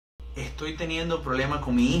Estoy teniendo problemas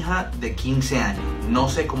con mi hija de 15 años. No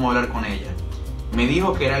sé cómo hablar con ella. Me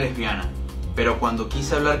dijo que era lesbiana, pero cuando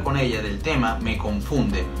quise hablar con ella del tema me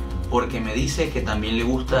confunde porque me dice que también le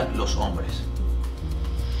gustan los hombres.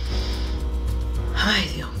 Ay,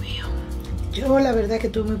 Dios mío. Yo la verdad es que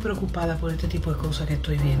estoy muy preocupada por este tipo de cosas que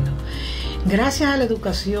estoy viendo. Gracias a la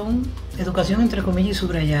educación entre comillas y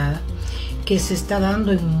subrayada, que se está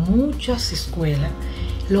dando en muchas escuelas,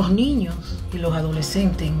 los niños y los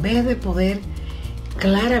adolescentes, en vez de poder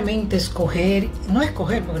claramente escoger, no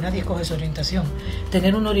escoger porque nadie escoge su orientación,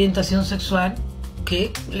 tener una orientación sexual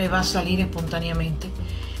que le va a salir espontáneamente,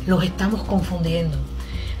 los estamos confundiendo.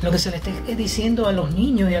 Lo que se le está diciendo a los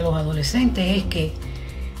niños y a los adolescentes es que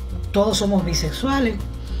todos somos bisexuales,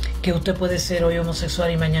 que usted puede ser hoy homosexual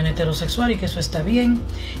y mañana heterosexual y que eso está bien,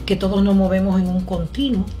 que todos nos movemos en un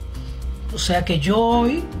continuo. O sea que yo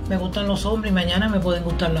hoy me gustan los hombres y mañana me pueden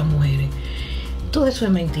gustar las mujeres. Todo eso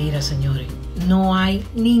es mentira, señores. No hay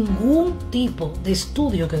ningún tipo de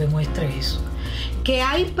estudio que demuestre eso. Que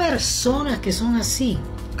hay personas que son así,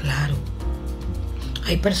 claro.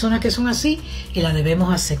 Hay personas que son así y las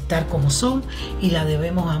debemos aceptar como son y las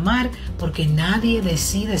debemos amar, porque nadie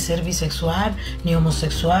decide ser bisexual, ni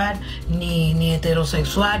homosexual, ni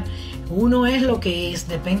heterosexual. Uno es lo que es,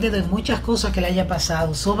 depende de muchas cosas que le haya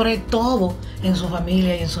pasado, sobre todo en su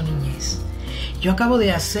familia y en su niñez. Yo acabo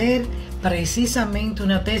de hacer precisamente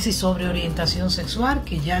una tesis sobre orientación sexual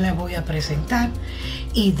que ya les voy a presentar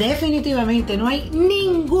y definitivamente no hay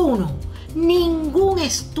ningún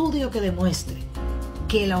estudio que demuestre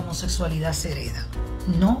que la homosexualidad se hereda.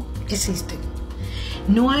 No existe.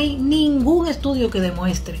 No hay ningún estudio que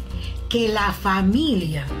demuestre que la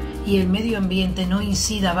familia y el medio ambiente no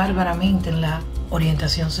incida bárbaramente en la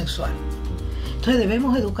orientación sexual. Entonces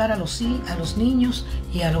debemos educar a los niños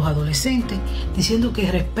y a los adolescentes diciendo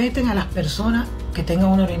que respeten a las personas que tengan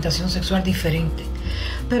una orientación sexual diferente,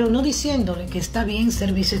 pero no diciéndole que está bien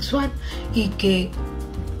ser bisexual y que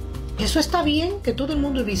eso está bien, que todo el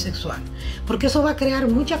mundo es bisexual, porque eso va a crear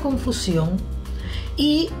mucha confusión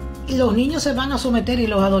y los niños se van a someter y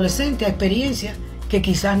los adolescentes a experiencias que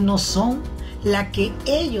quizás no son la que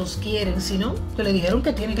ellos quieren, sino que le dijeron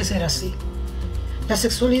que tiene que ser así. La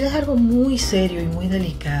sexualidad es algo muy serio y muy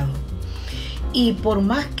delicado, y por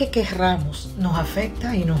más que querramos, nos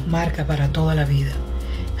afecta y nos marca para toda la vida.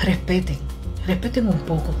 Respeten un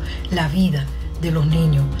poco la vida de los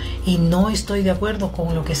niños, y no estoy de acuerdo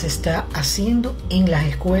con lo que se está haciendo en las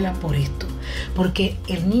escuelas por esto, porque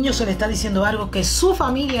el niño se le está diciendo algo que su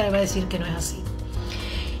familia le va a decir que no es así.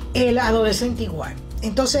 El adolescente igual.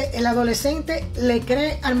 Entonces el adolescente le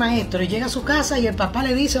cree al maestro y llega a su casa y el papá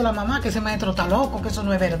le dice a la mamá que ese maestro está loco, que eso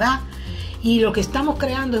no es verdad, y lo que estamos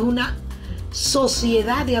creando es una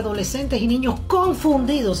sociedad de adolescentes y niños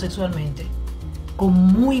confundidos sexualmente, con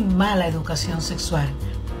muy mala educación sexual.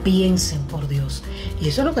 Piensen, por Dios. Y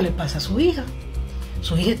eso es lo que le pasa a su hija.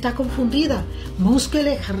 Su hija está confundida.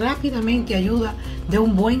 Búsquele rápidamente ayuda de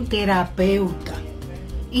un buen terapeuta.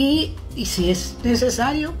 Y si es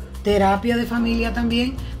necesario, terapia de familia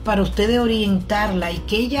también, para ustedes orientarla y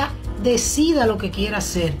que ella decida lo que quiera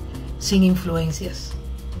hacer sin influencias,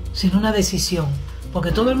 sin una decisión.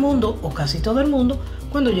 Porque todo el mundo, o casi todo el mundo,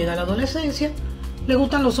 cuando llega a la adolescencia, le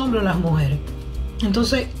gustan los hombres o las mujeres.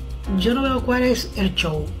 Entonces, yo no veo cuál es el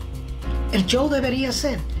show. El show debería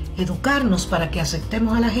ser educarnos para que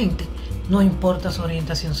aceptemos a la gente, no importa su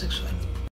orientación sexual.